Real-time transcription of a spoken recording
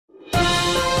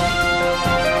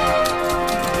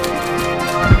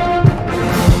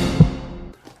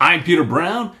I'm Peter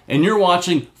Brown, and you're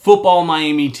watching Futbol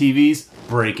Miami TV's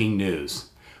Breaking News.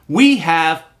 We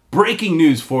have breaking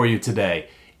news for you today.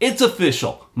 It's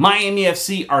official. Miami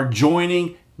FC are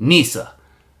joining NISA.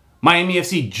 Miami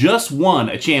FC just won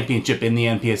a championship in the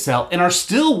NPSL and are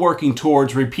still working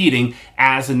towards repeating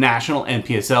as the national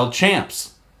NPSL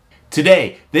champs.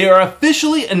 Today, they are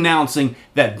officially announcing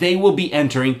that they will be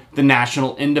entering the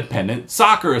National Independent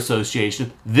Soccer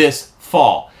Association this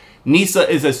fall. NISA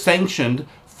is a sanctioned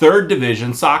third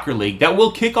division soccer league that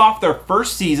will kick off their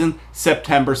first season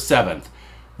September 7th.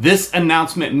 This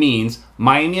announcement means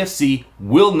Miami FC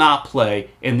will not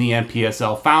play in the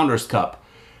NPSL Founders Cup,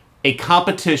 a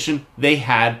competition they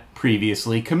had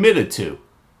previously committed to.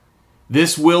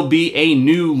 This will be a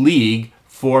new league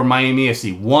for Miami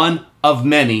FC, one of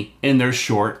many in their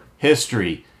short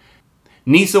history.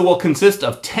 NISA will consist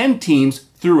of 10 teams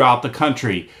throughout the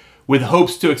country, with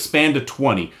hopes to expand to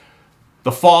 20.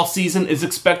 The fall season is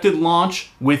expected to launch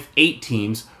with 8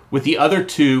 teams, with the other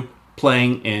 2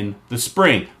 playing in the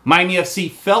spring. Miami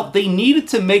FC felt they needed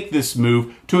to make this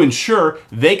move to ensure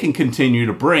they can continue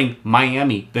to bring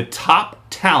Miami the top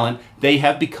talent they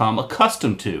have become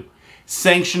accustomed to.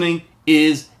 Sanctioning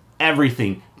is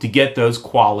everything to get those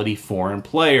quality foreign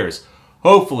players.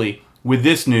 Hopefully, with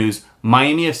this news,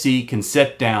 Miami FC can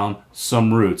set down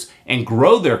some roots and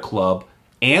grow their club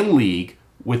and league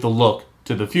with a look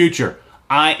to the future.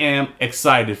 I am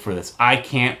excited for this. I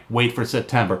can't wait for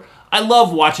September. I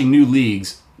love watching new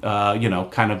leagues,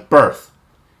 kind of birth.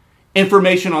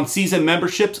 Information on season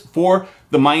memberships for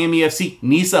the Miami FC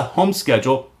NISA home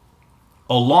schedule,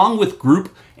 along with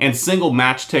group and single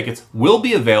match tickets, will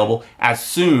be available as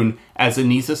soon as the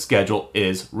NISA schedule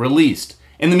is released.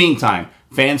 In the meantime,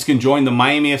 fans can join the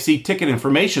Miami FC ticket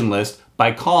information list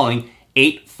by calling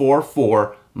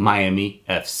 844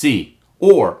 MIAMI-FC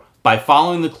or by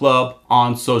following the club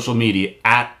on social media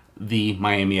at the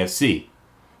Miami FC.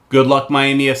 Good luck,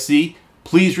 Miami FC.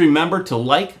 Please remember to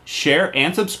like, share,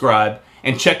 and subscribe,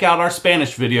 and check out our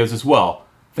Spanish videos as well.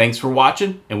 Thanks for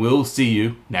watching, and we will see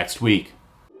you next week.